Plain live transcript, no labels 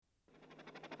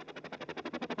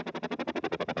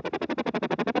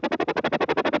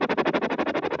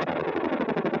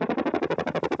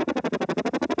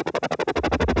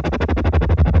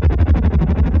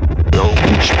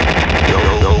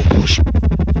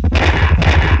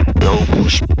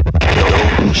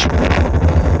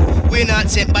We're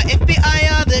not sent by FBI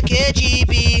or the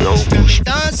KGB.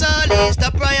 Dancehall is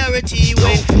the priority.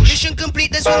 When mission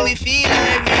complete, that's when we feel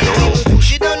irate.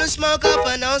 Push it down and smoke off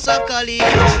an ounce of Cali.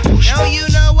 Now you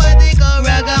know what they call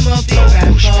ragamuffin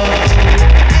Rambo.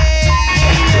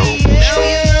 Now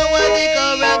you know what they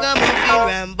call ragamuffin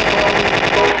Rambo.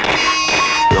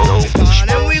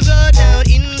 And we go down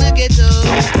in the ghetto.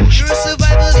 True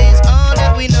survival is all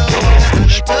that we know. On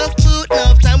a tough boot,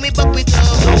 enough time we buck with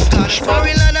up. Got a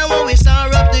foreign land and when we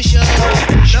start up the show.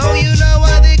 Now you know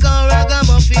what they call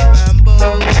ragamuffin Rambo.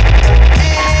 Now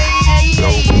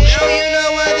you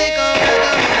know what they call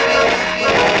ragamuffin Rambo.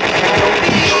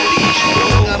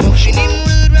 Ragamuffin him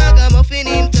rude, ragamuffin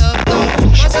him tough.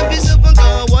 Once a piece up and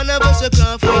go, one of us a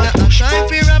craft. We not have time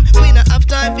for ramp, we not have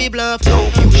time for bluff. You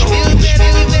feel better,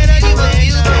 you better, you will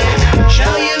feel better.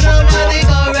 Now you know now they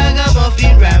call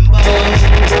ragamuffin Rambo. Now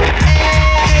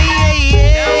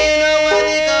you know what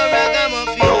they call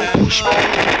ragamuffin Rambo.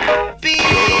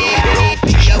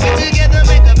 Yeah, we together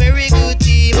make a very good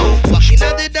team. Walking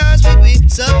out the dance with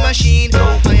submachine.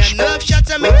 Fire enough shots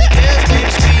and make the girls them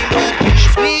scream. But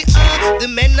push me up, the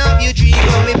men of your dream.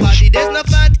 On me body there's no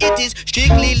fat, it is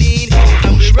strictly lean.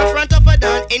 And we rough front tougher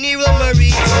than any road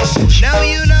marine. Now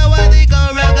you know what they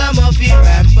call ragamuffin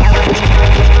Rambo. Now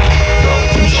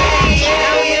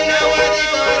you know what they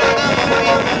call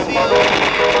ragamuffin Rambo.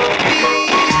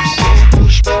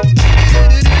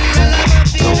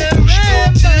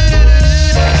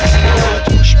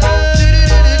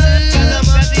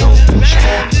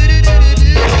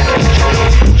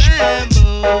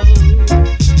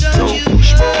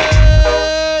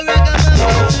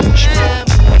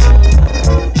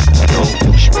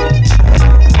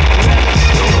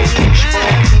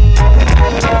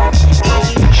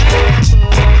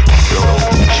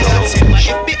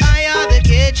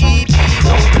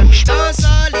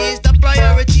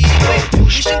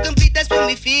 Mission complete, that's when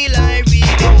we feel irate.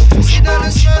 Sit down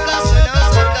and smoke off an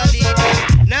ounce of Cali.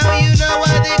 Now you know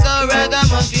what they call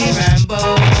ragamuffin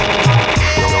Rambo.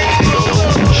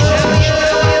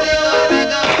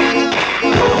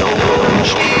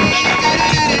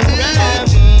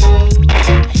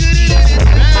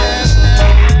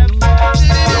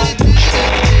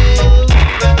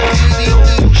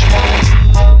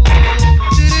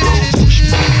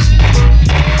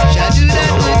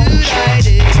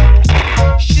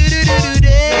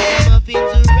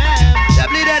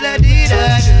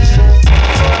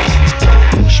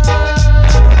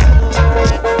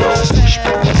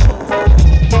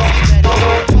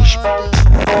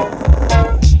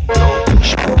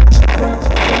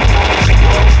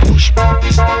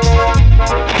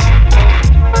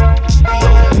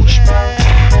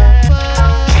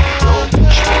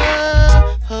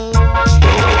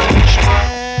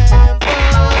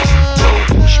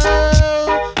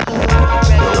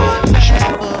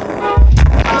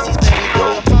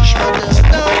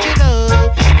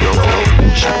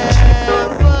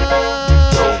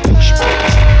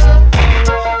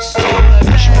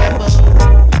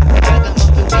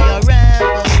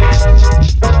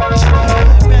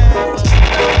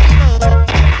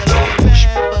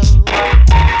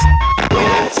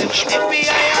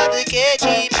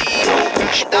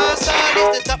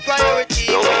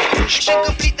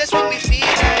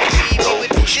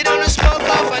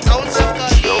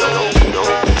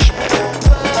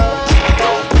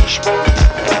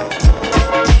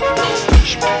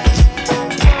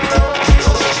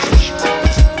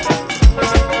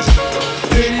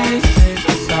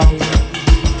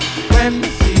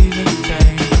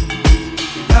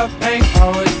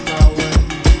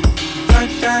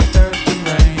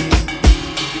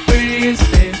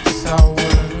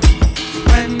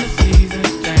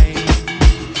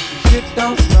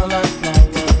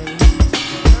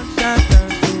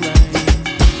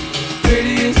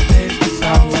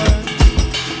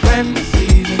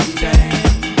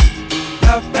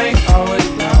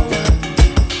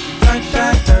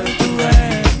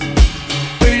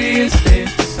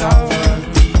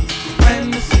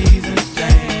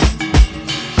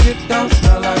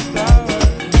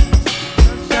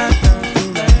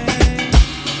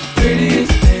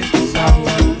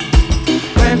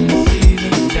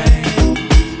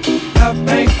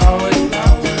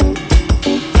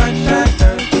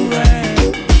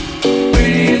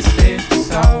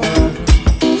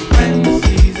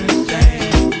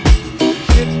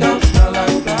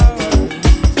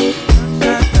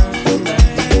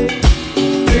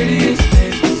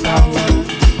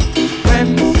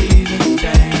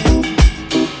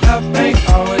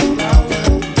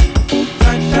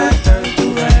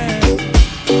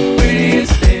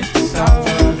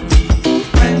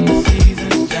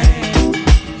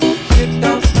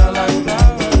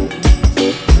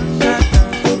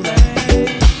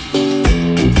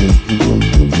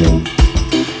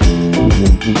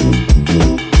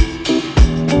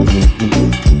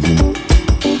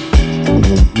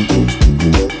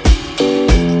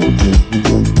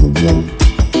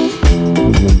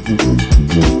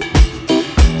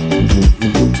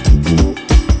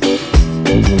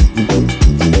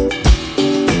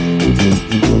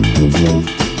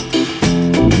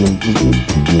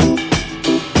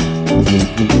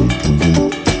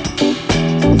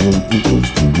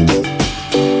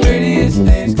 Prettiest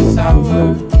days get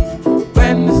sour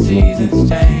when the seasons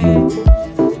change.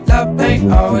 Love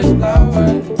ain't always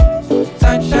flowers,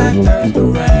 sunshine turns to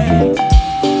rain.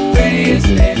 Prettiest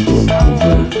days get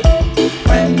sour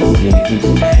when the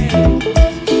seasons change.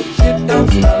 Shit don't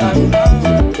smell like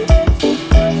flowers,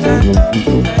 sunshine turns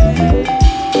to rain.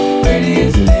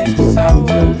 Prettiest days get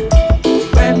sour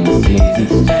when the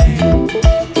seasons change.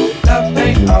 Love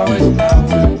ain't always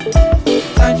flowers,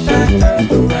 sunshine turns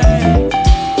to rain.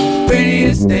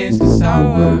 Prettiest days get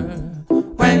sour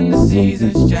when the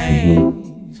seasons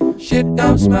change. Shit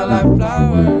don't smell like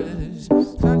flowers,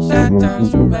 sunshine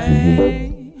turns to rain.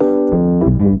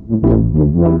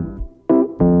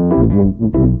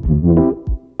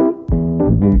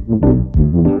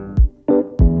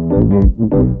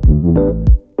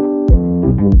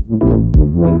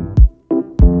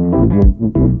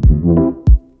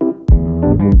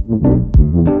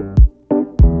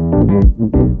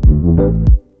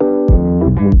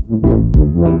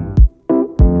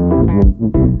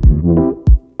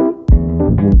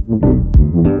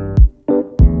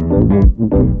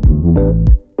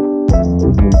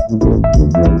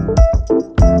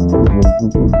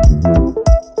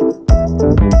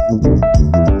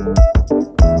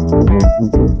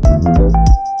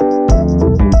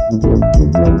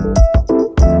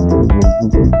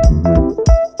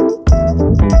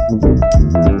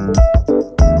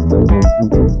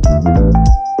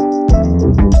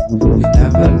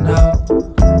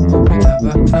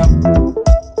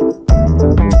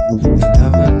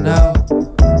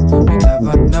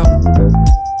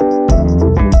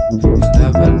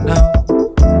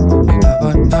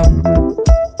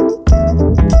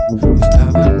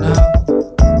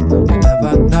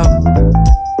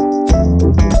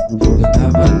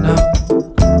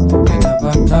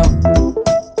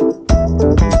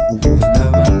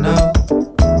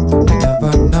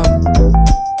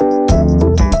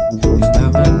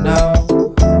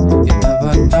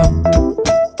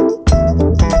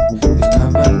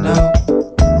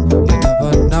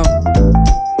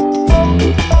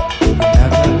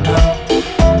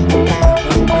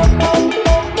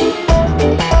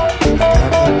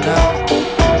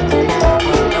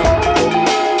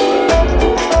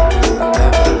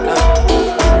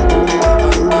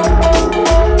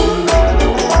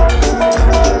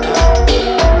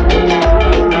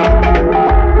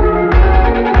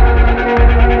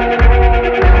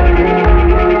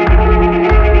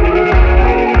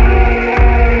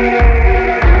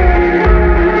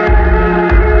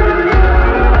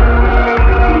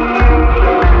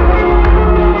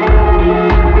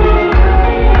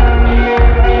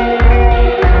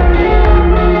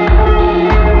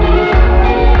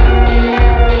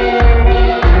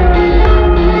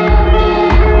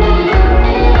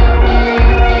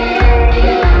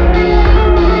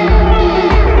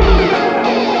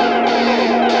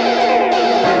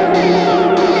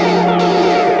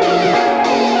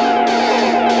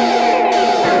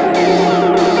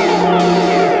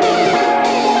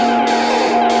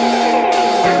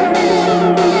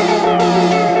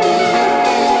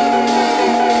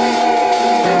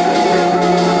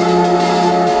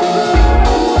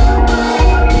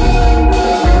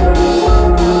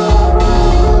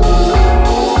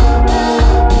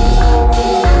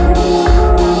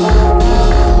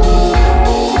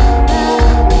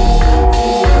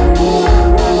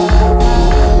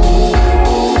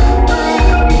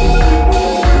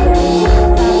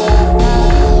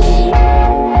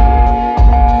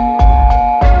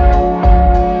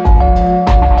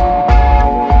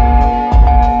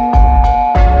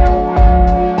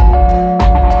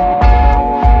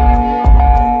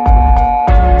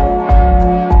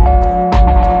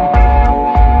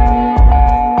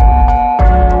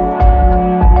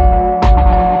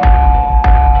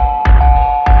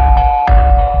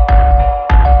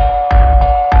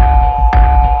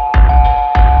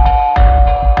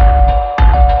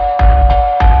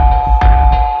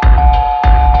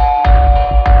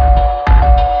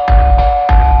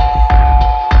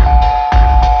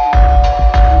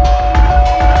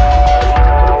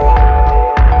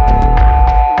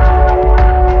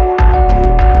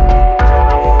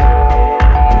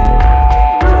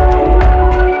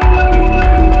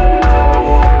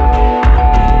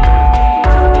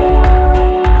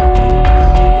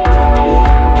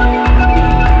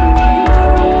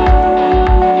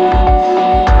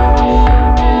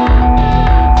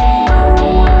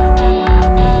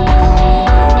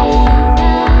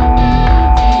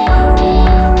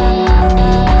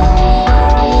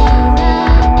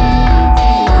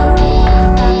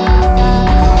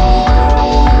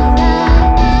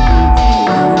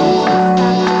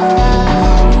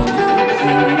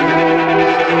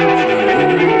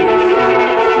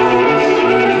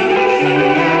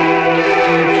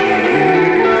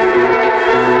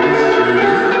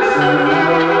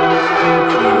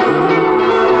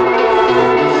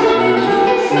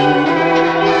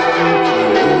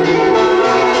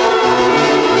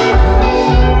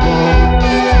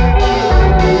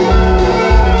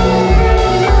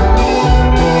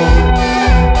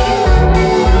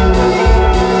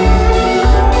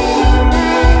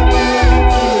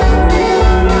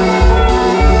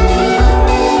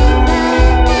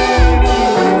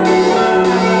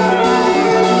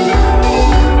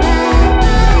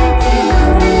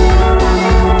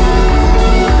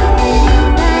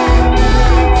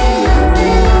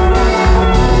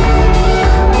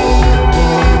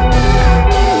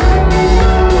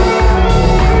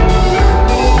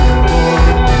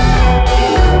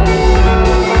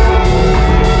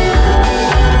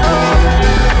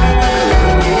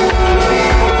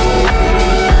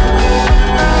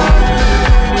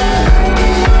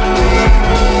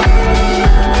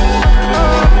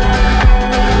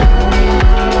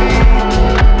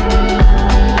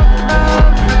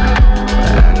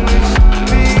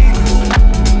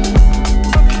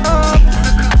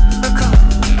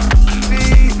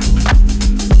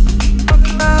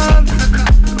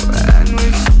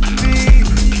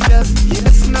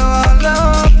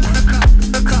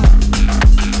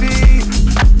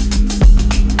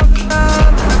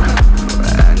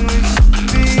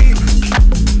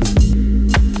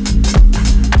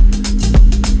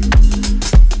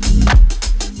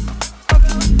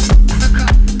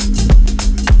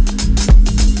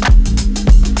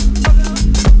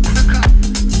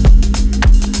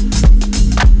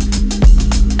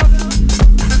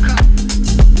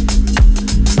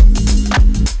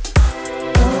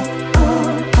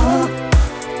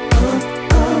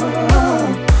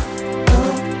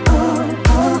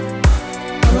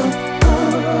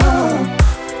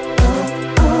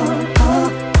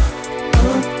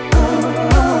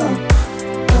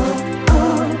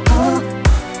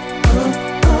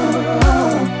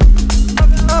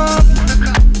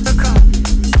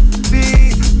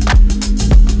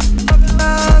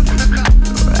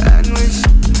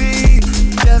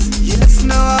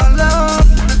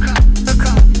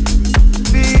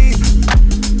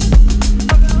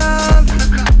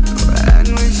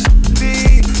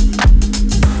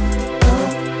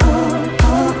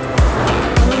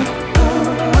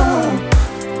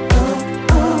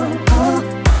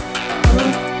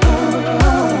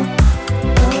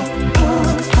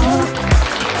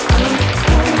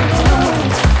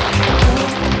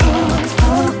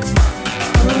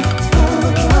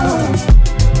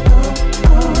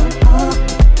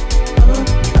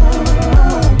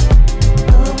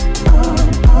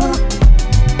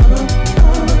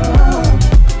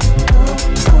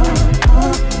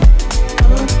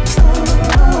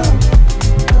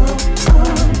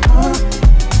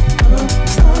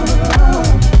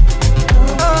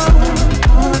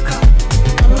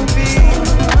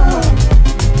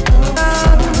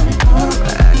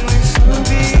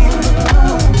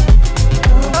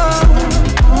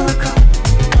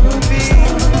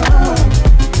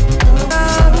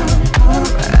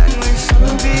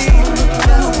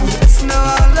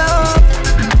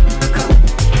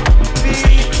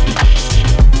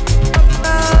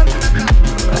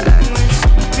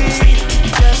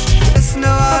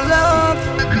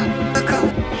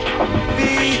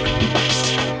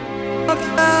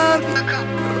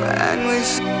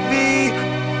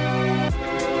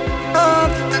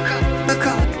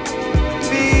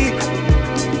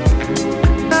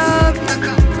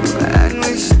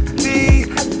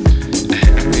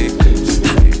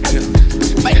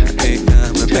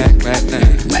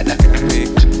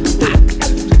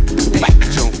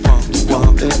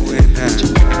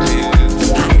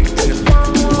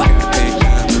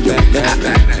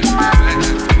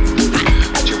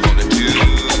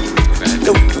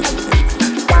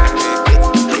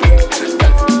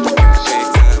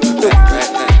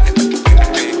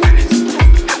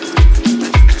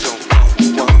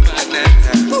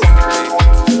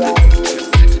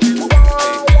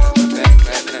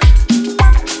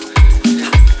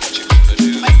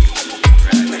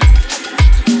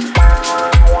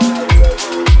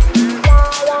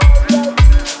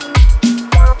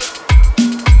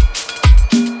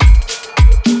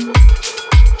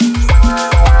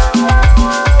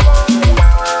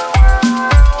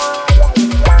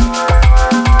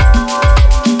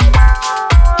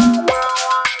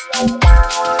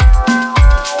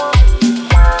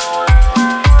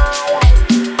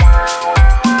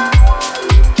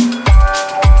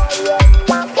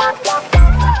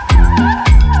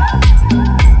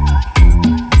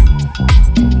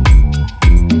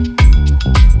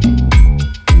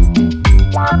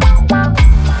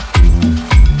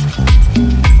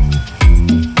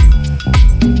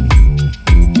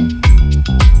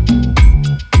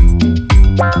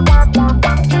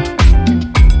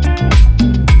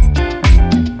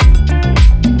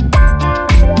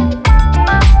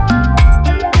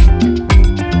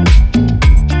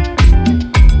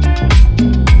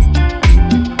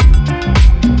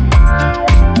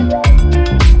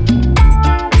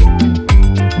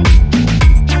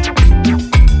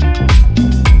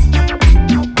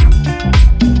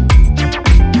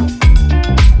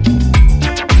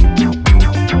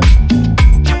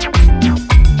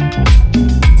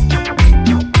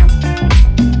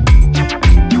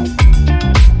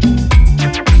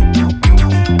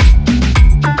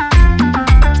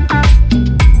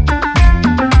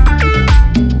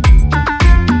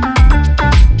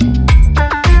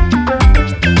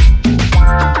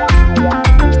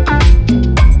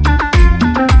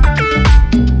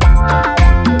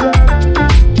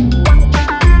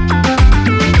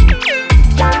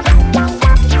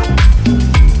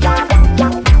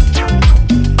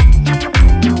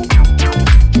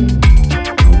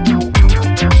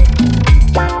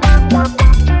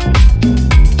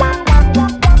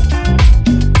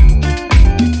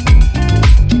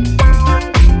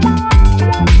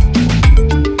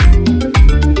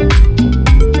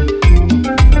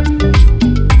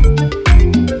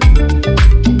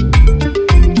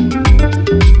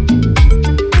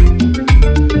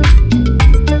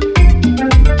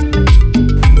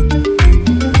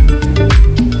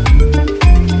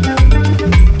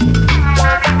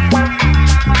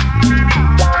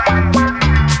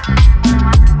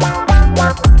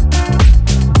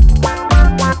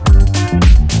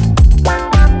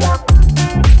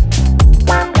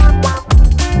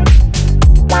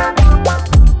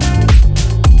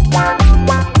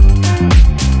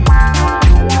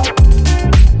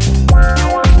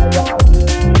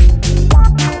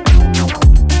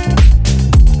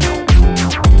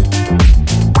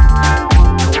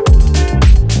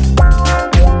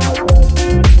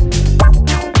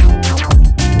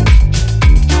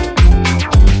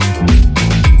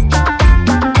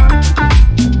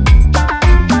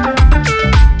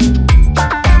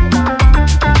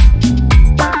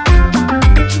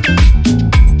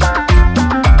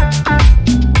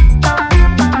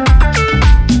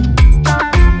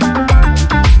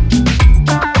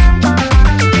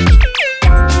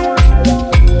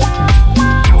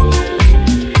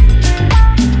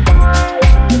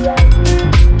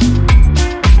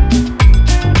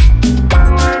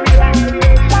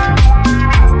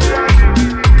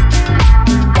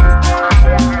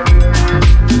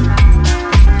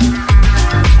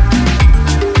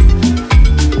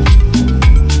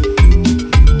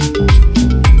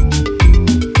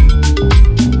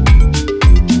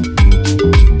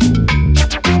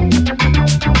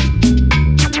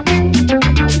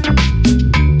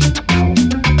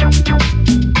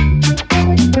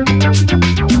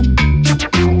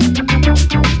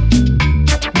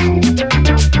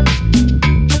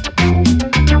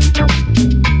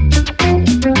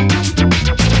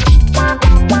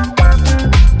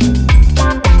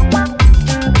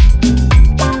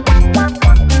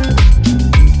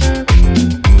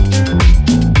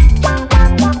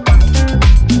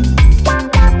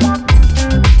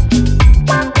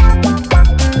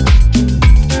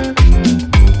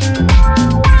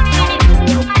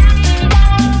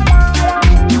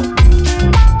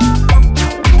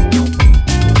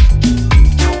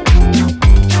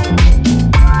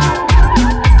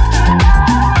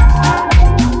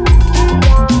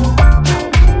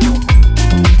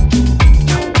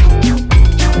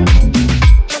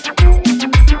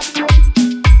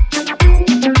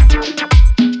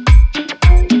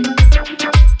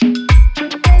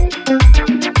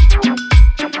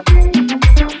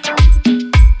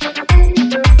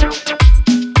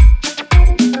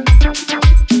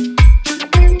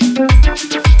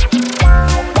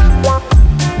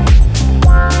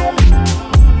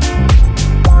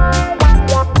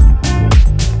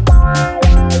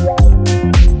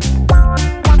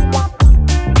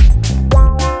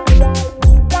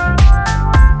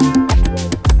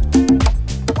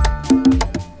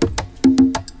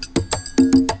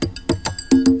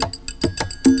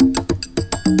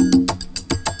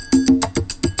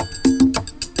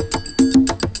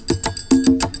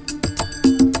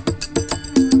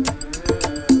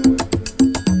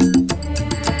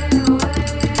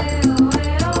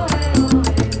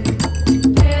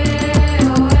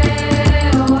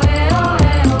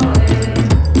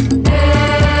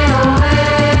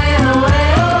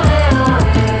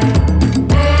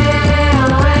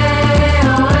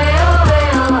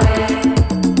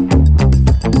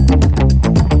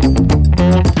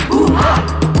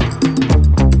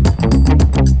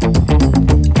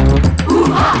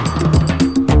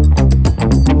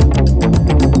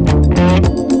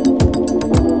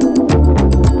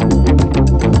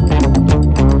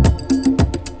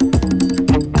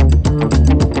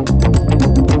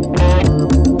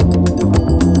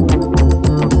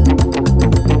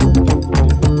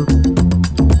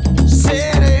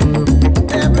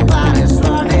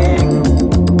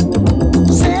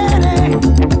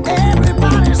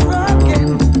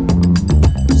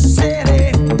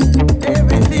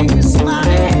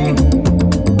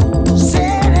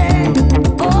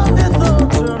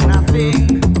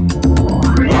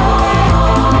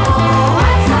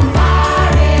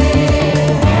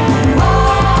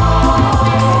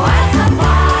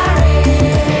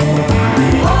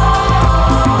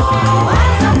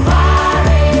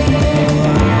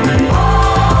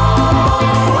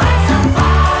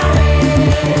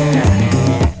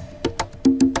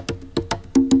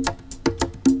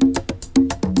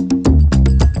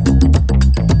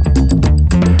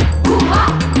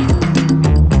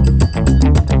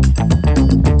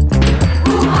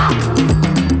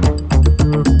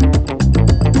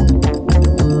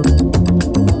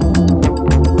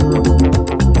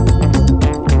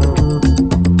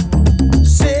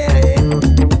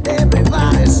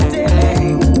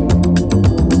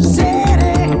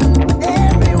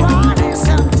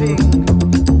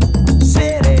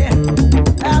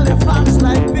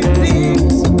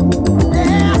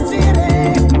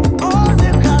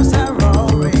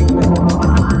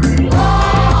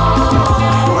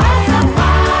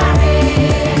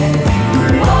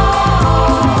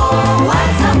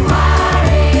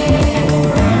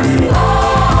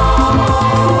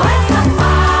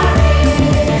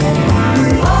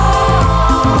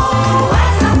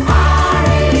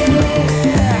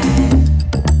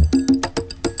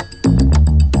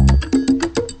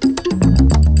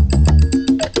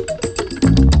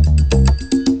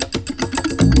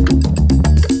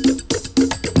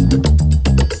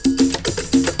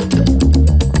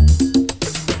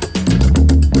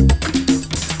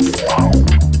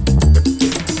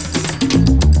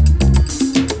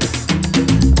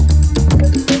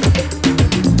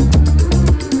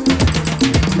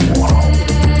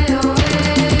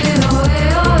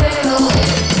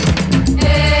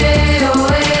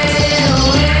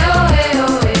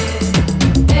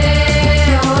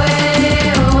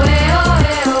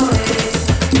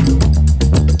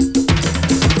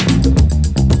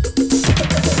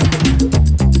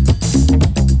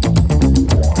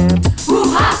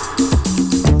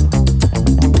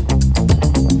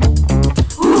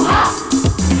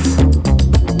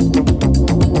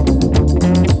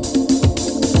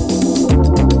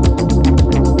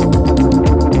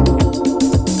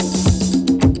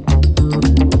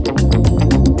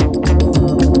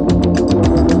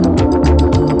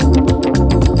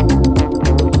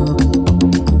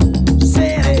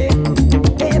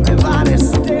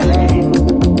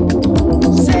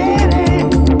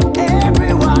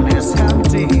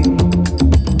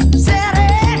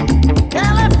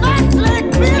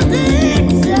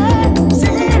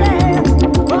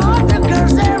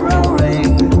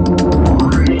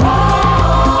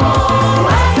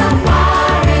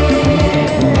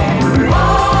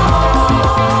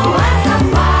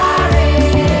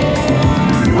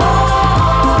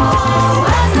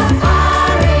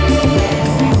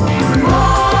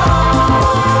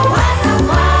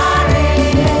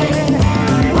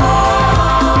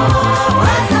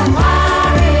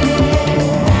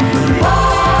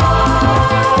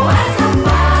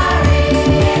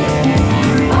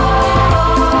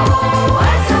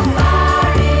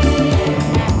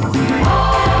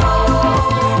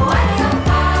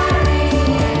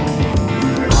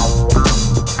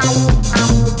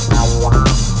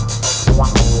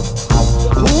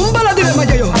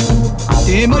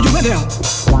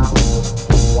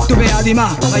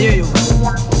 Dima, Mayeyo.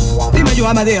 Dime yo,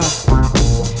 Amadea.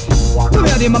 Tú me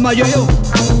dime, Mayeyo.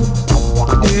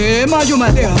 Mayo,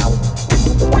 Madea.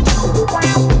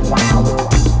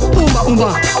 Umba,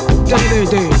 umba.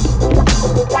 De.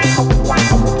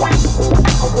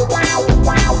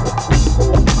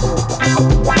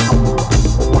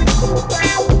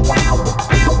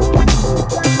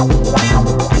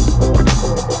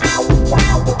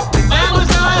 Vamos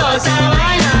todos a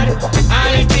bailar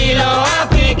al estilo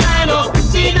africano.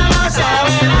 Si no lo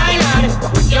sabes bailar,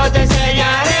 yo te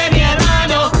enseñaré, mi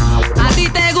hermano. A ti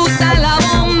te gusta la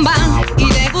bomba y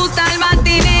te gusta el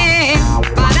matiné.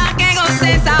 Para que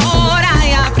goces ahora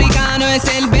y africano es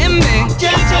el bembe.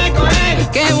 Cheche con él,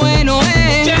 Qué bueno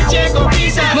es. cheche con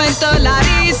pizza, Puesto la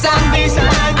risa. pizza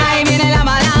Ahí viene la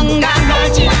malanga.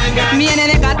 chilanga. Viene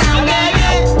de Catanga.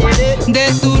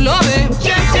 De tu lobe.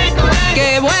 Cheche con él,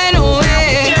 Qué bueno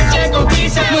es. cheche con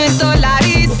pizza, Puesto la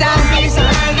risa. pizza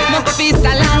Moco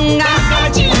pisa langa.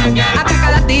 chilanga.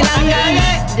 Ataca la tilanga.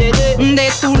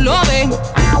 De tu lobe.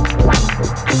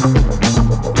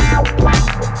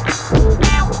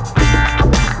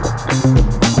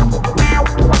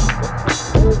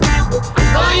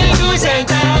 Oye, tú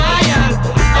sentada,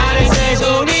 pareces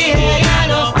un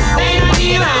nigeriano. Ven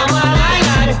aquí, vamos a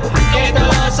bailar, que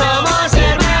todos somos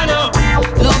hermanos.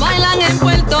 Lo bailan en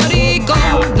Puerto Rico,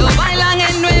 lo bailan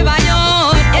en Nueva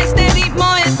York. Este ritmo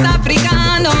es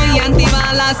africano y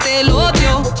antibalas el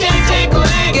odio. Cheche con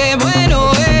él, Qué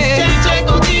bueno es. cheche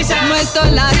con pizza, Muerto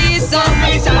la risa.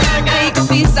 pizza Ahí con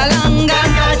pizza langa.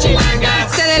 chilanga.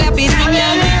 Se de la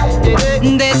piraña.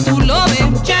 De tu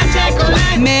lobe. Cheche con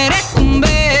él,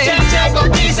 Merecumbe. cheche con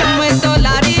pizza, Muerto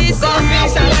la risa.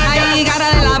 Ahí gara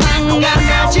de la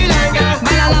manga. chilanga.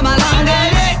 Baila la malanga.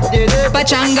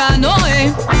 Pachanga no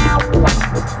es.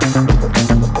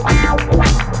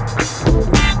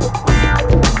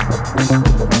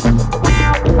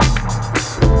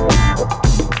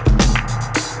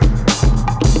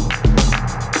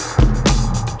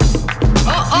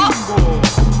 Oh, oh.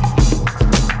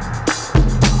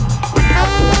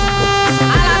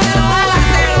 Hágaselo,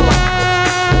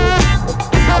 hágaselo.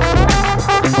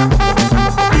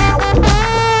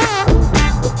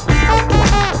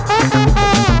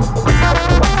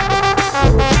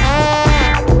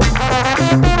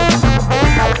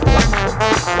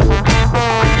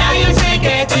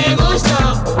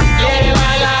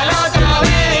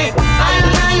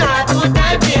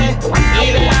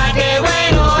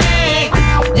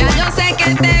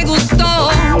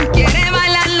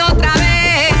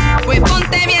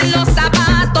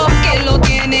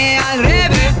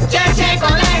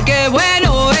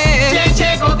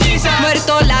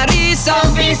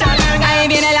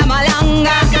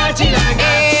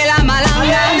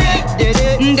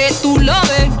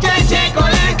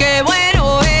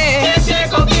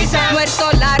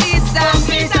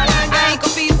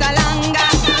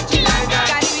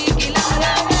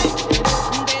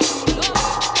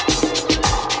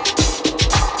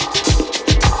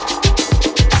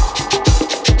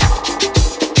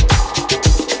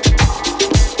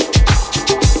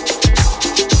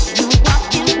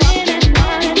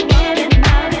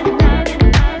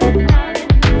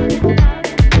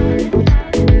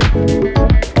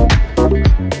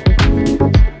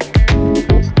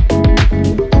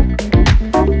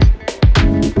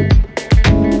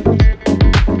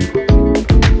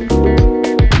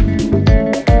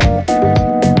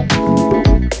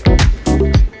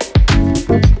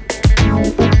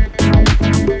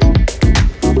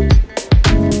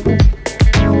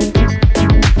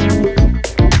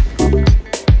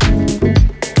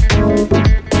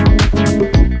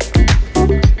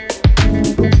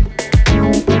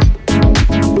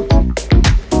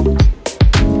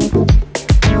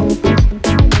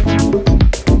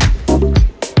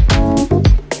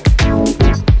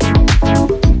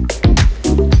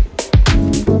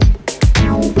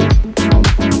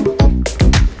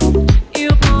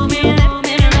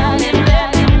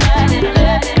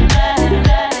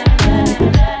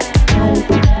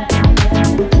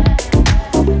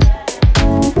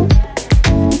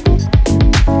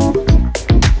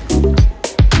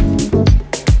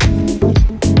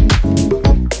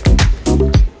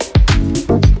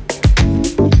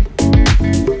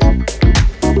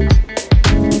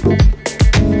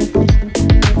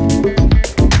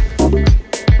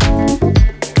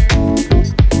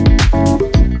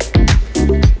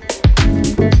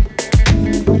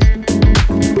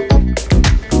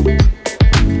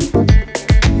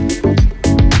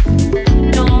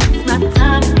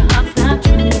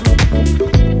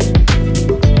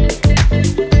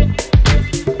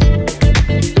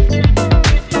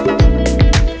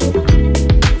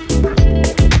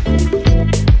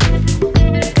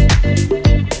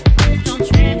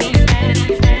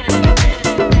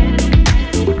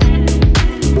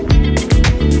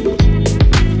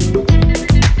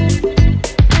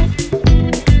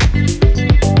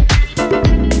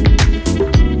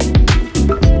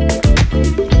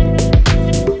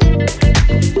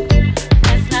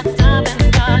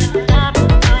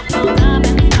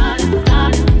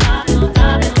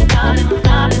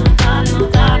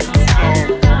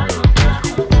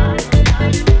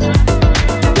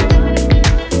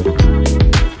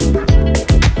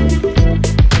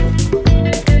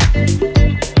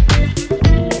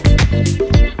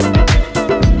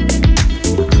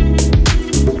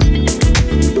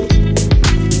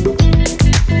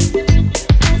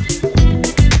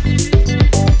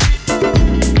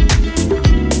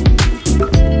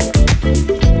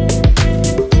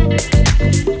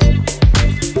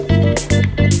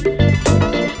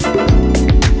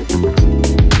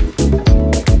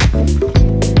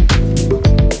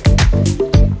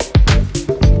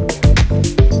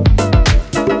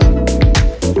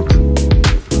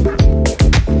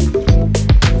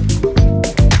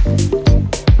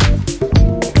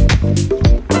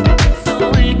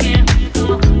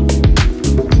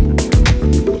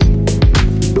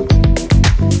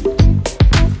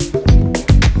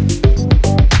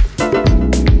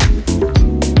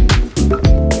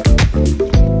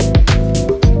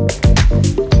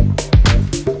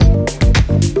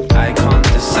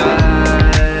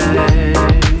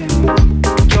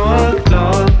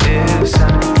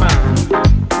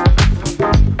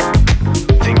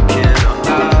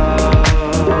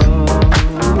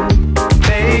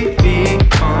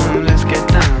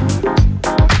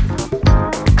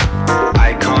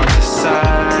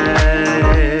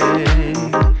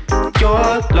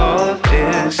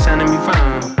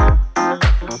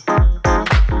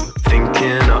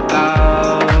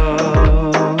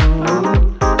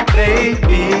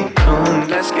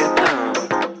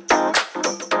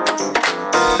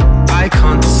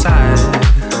 decide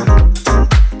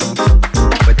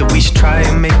whether we should try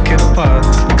and make it work.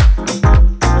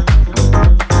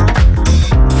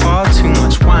 Far too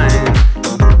much wine.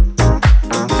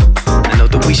 I know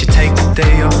that we should take the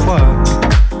day off work.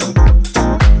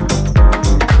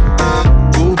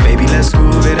 Ooh, baby, let's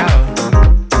groove it out.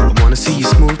 I wanna see you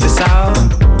smooth this out.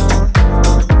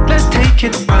 Let's take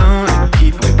it round and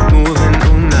keep it moving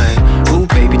all night. Ooh,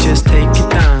 baby, just take it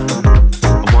down.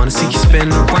 I wanna see you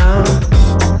spin around.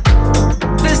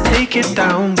 Let's take it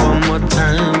down one more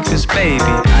time, 'cause baby,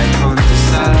 I can't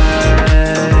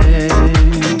decide.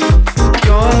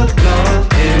 Your love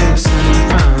is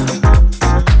around.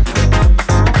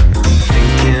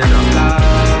 Thinking out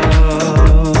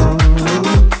loud.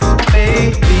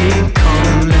 Baby,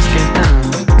 come, let's get down.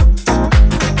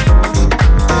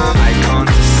 I can't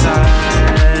decide.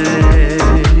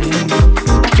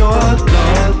 Your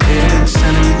love is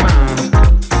around.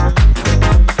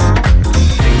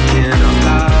 Thinking out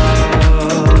loud.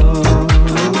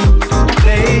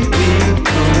 Baby,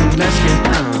 come, let's get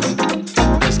down.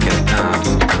 Let's get down.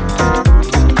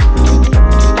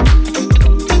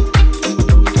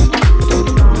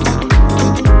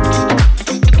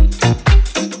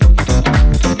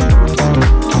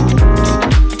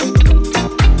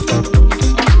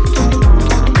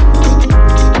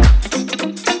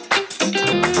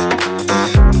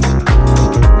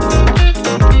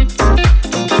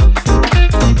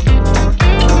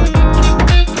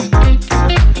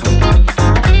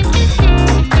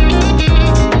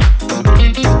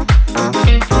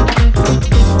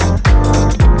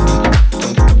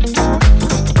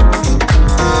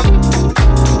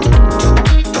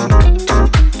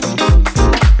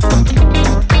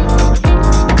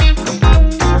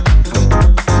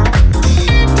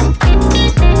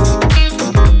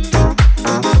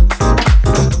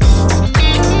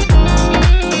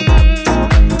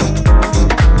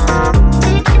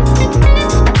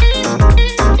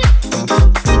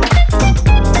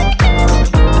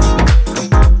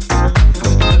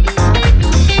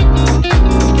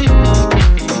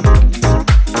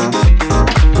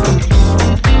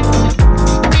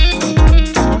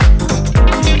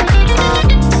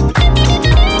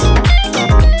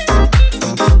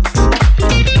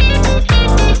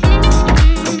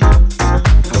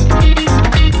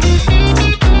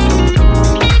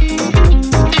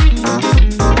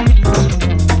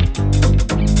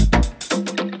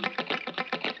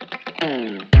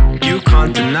 You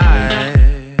can't deny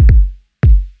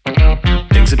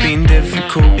things have been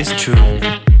difficult, it's true.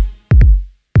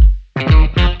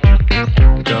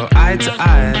 Go eye to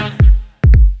eye.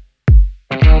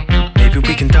 Maybe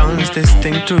we can dance this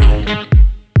thing through.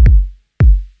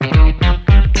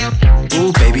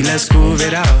 Ooh, baby, let's groove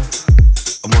it out.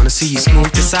 I wanna see you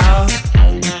smooth this out.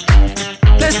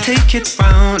 Let's take it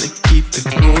round and keep it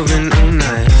moving all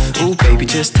night. Ooh, baby,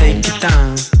 just take it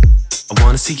down. I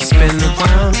wanna see you spin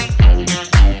around.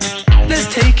 Let's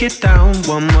take it down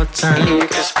one more time,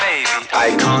 'cause baby,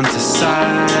 I can't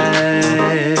decide.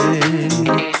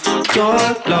 Your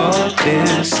love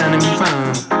is sending me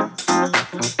round.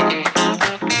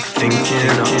 Thinking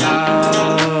out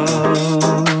loud.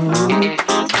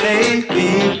 Baby,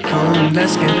 come,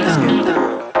 let's get down.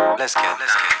 Let's get down.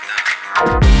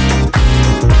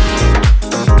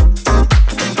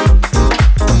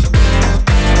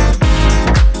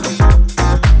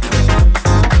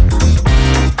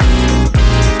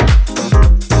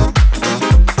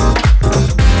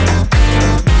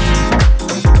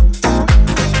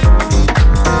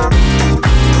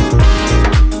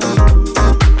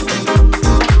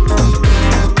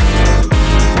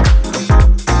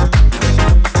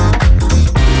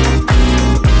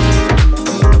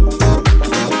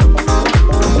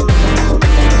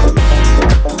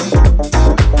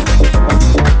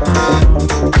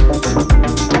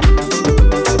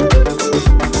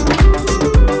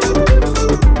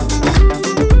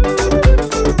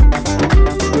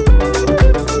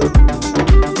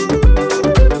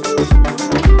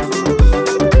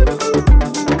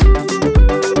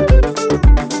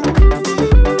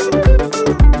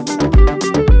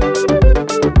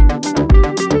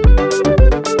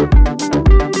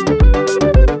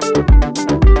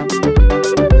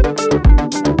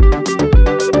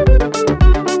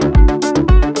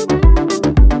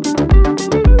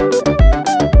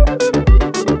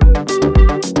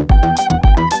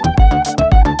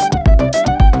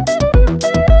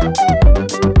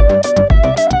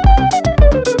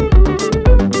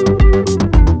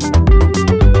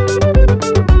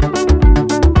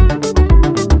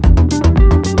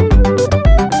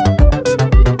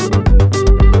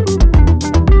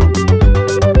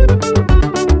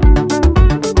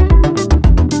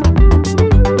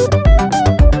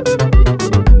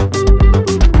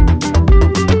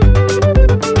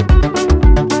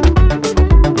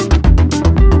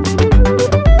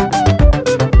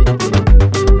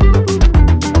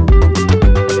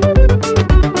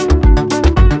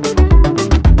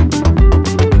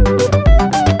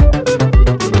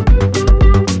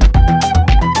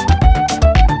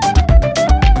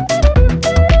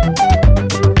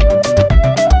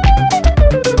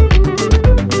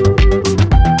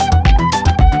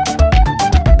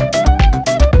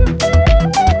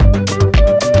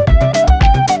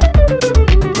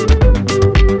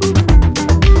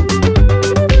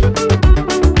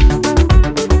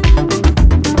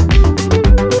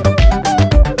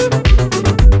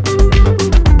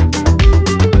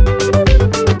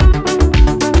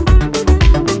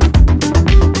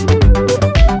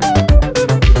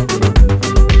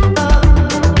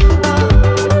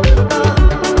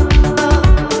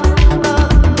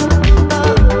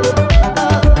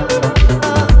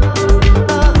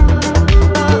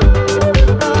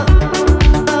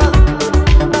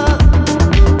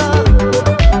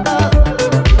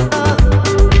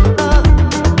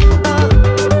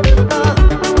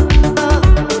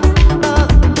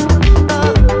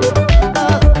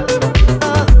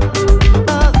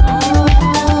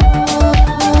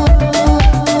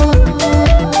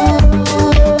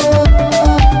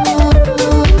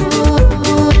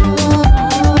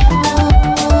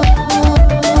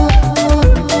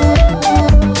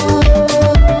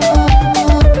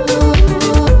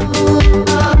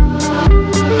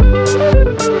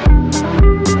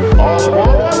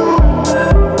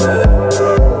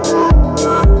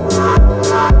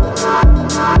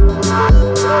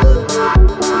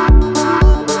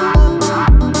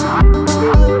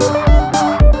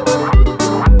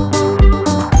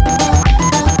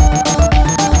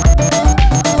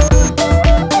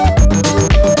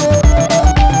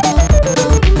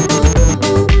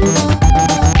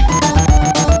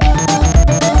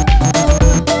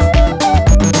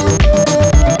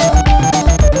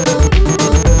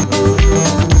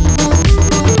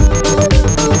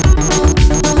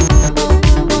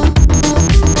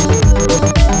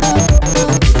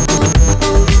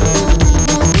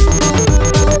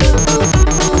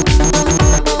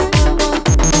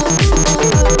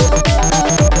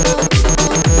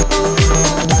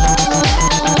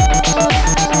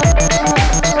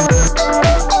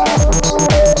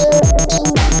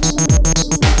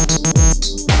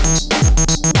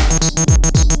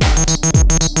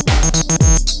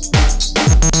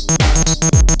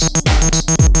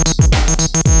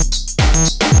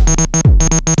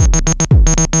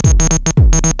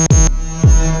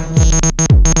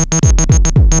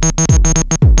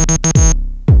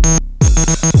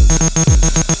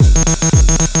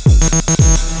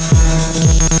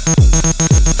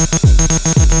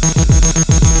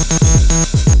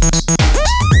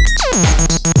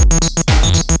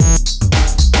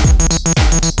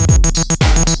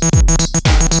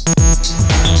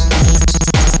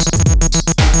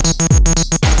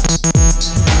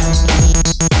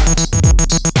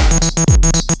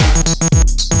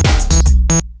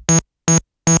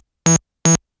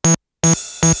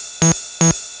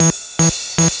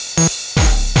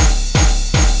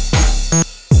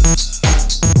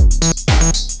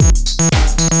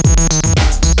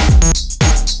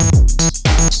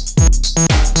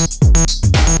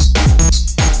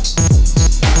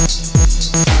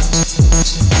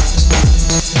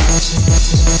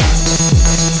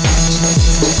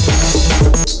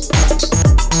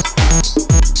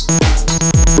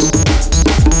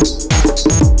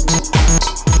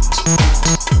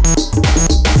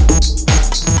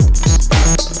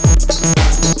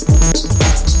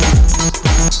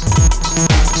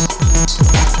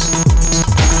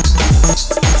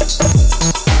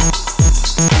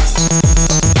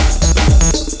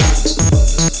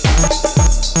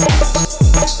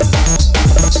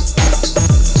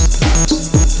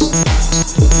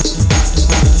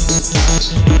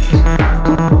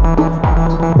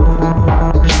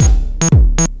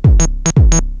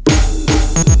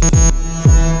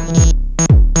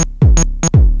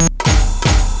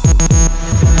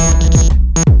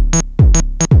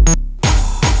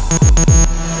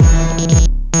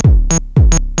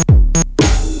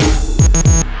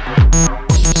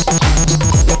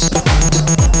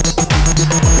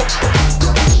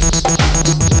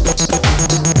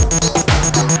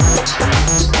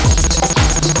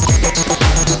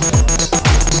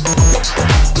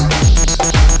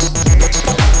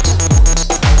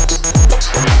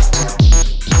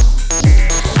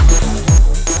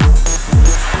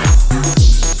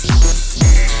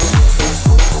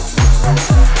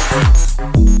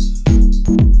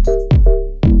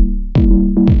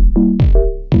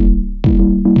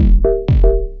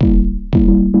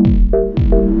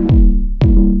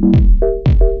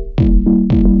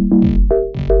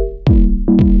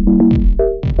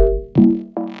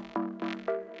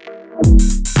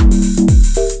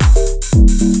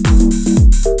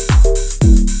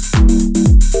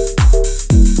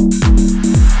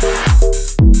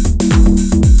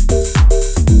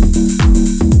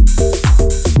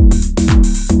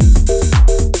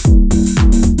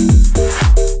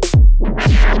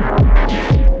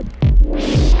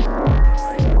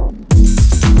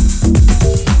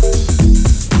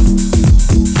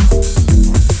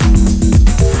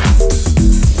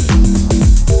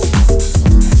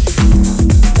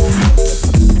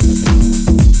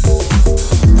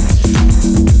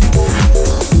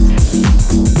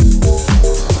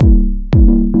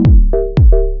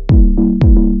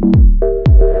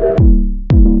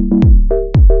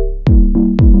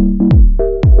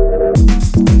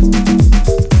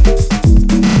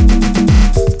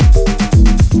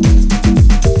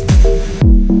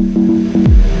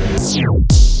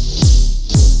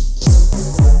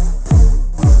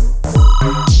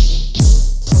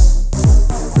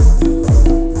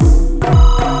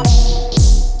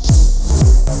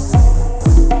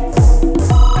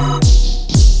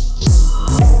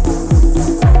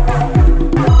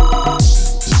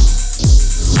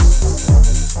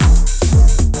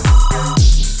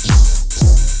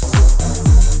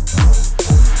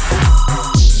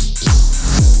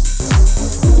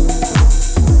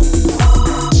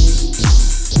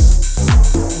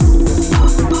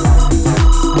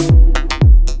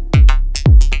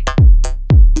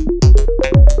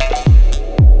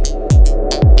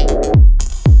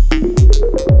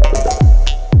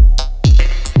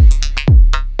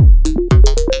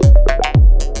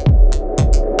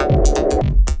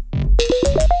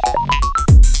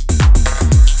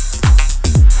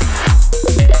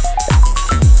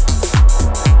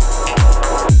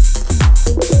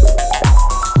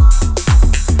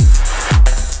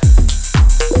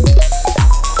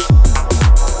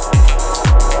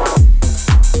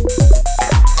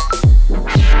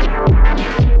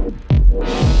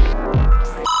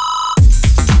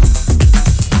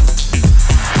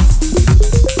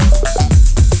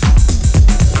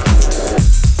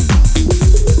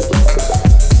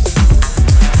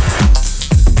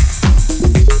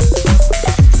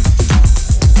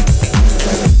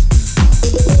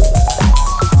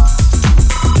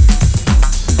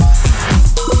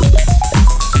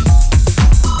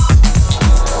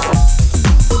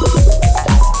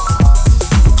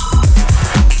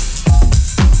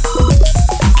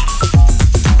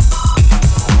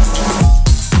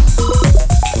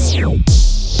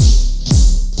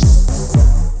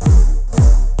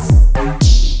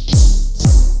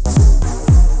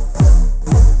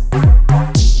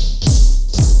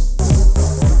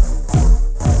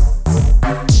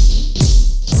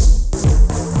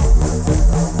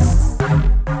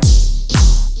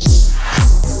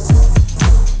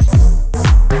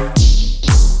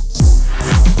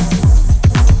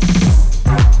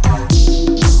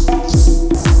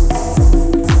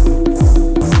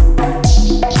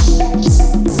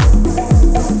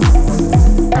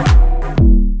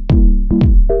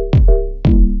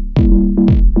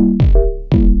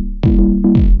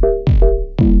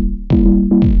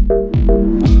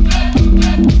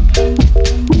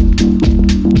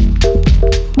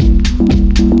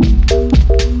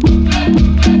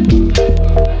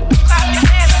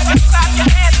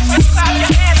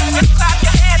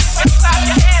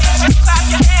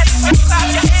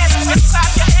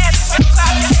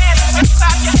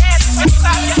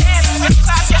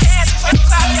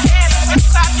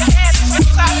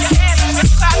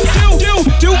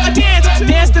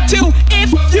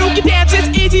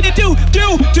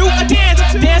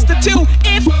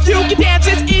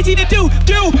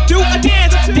 do a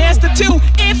dance, dance to two.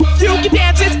 If you can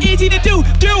dance, it's easy to do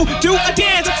a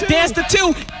dance, dance to two.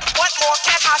 What more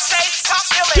can I say? Stop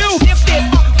feeling. You gifted,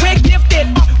 we're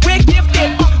gifted, we're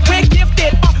gifted, we're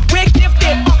gifted, we're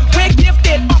gifted, we're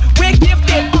gifted, we're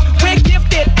gifted, we're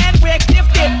gifted, and we're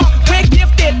gifted, we're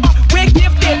gifted, we're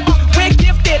gifted, we're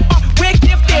gifted, we're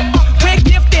gifted, we're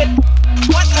gifted.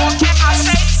 What more can I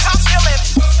say? Stop feeling.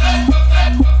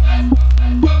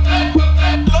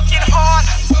 Looking hard.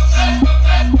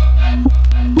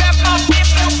 Step up if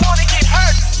you wanna get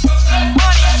hurt.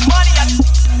 Money,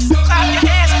 clap your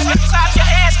hands, clap your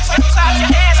hands, clap your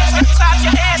hands, clap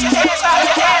your hands, clap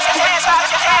your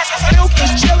hands. Milk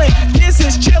is chillin', this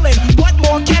is chillin'. What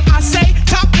more can I say?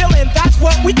 Top billin', that's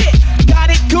what we get. Got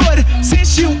it good,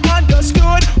 since you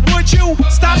understood. Would you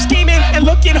stop scheming and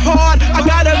looking hard? I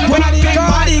got a great big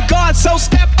bodyguard, so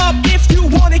step up if you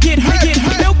wanna get hurt.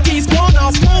 Milky's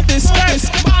gonna pull this skirt.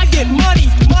 I get money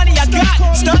I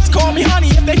got. Stunts call me honey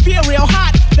if they feel real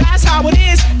hot. That's how it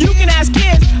is, you can ask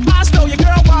kids. I stole your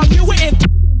girl while you were in.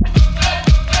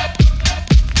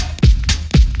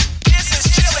 This is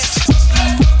chillin'.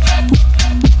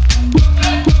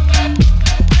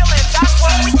 Chillin', that's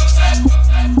what we.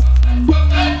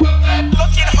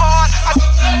 Looking hard.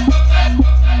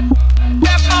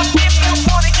 Step up if you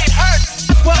wanna get hurt.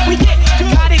 That's what we get,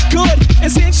 got it good.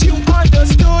 And since you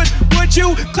understood, would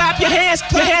you clap your hands?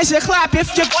 Your hands should clap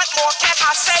if you. What more can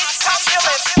I say? Stop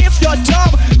feeling. If you're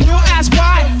dumb, you'll ask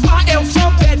why. I am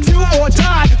from that do or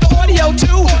die. The audio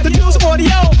too, the news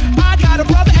audio. I got a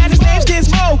brother and his name's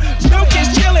Gizmo. Milk is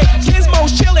chillin',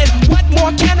 Gizmo's chillin'. What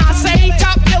more can I say?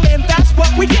 Top billin', that's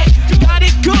what we get. Got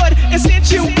it good, and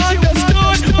since you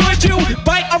understood, would you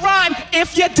bite a rhyme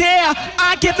if you dare?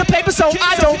 I get the paper, so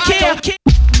I don't care.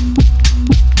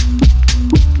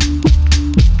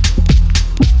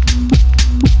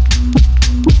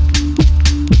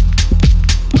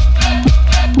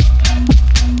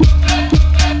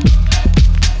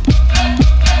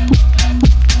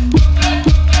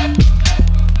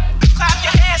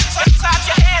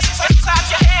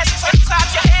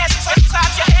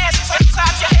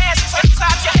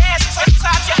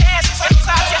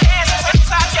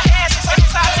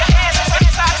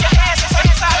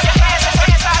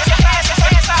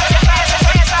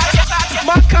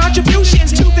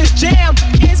 Contributions to this jam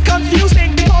is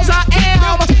confusing because I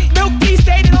am Milk B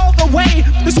stated all the way.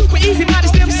 The super easy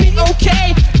modest MC,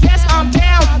 okay. Yes, I'm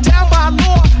down by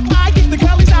law. I get the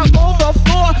girlies out on the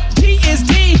floor. G is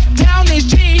D, down is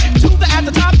G. To the at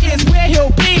the top is where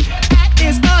he'll be. At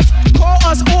is us, call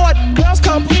us odd. Girls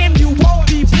come in, you won't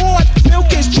be bored.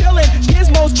 Milk is chillin',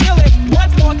 Gizmo's chillin'. What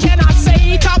more can I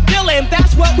say? Top billin',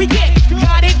 that's what we get.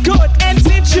 Got it good, and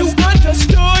since you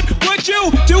understood, would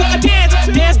you do a dance?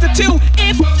 Dance to two.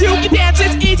 If you can dance,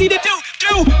 it's easy to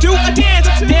do a dance.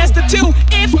 Dance to two.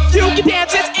 If you can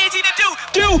dance, it's easy to do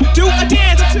a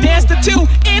dance. Dance to two.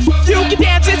 If you can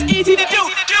dance, it's easy to do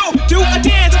a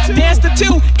dance. Dance to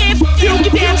two. If you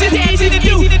can dance, it's easy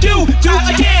to do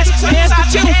a dance. Dance to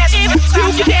two. If you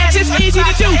can dance, it's easy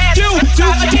to do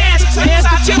a dance. Dance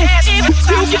to two. If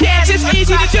you can dance, it's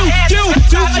easy to do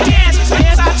a dance.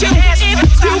 Dance to two. If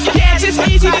you can dance, it's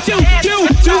easy to do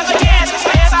a dance.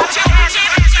 Dance to two.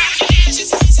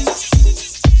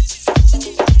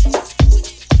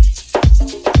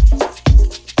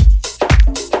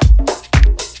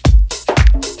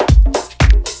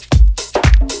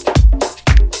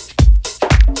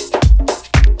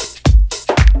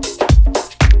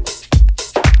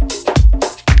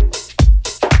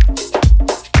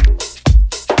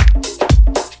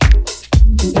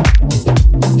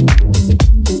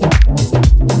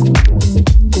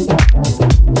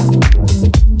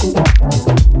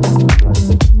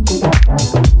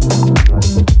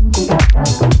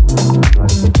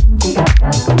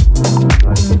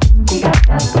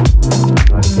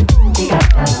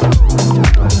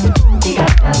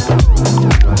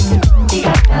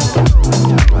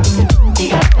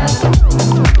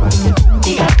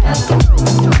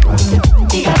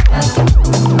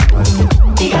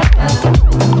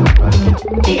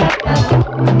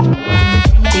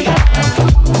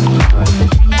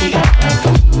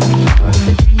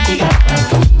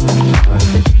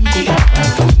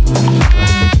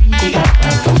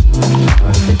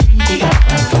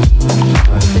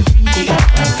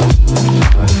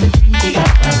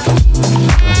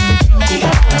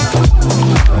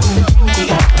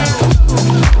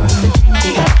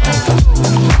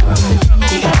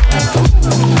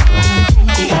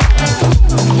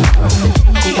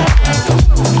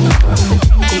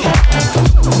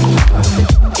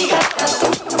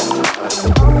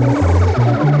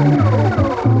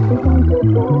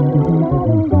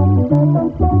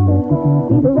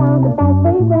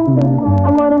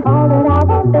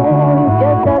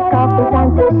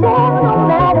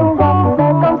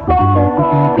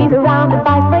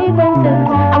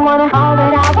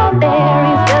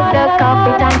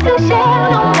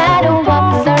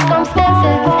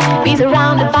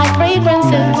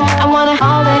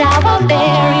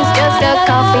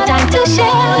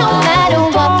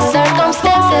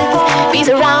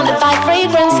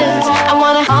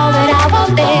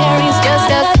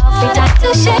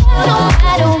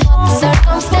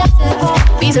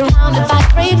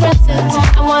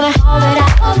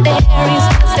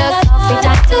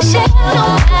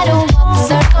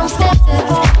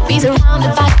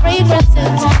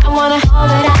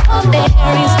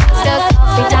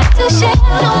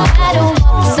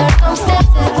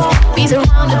 be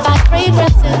surrounded by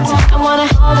fragrances.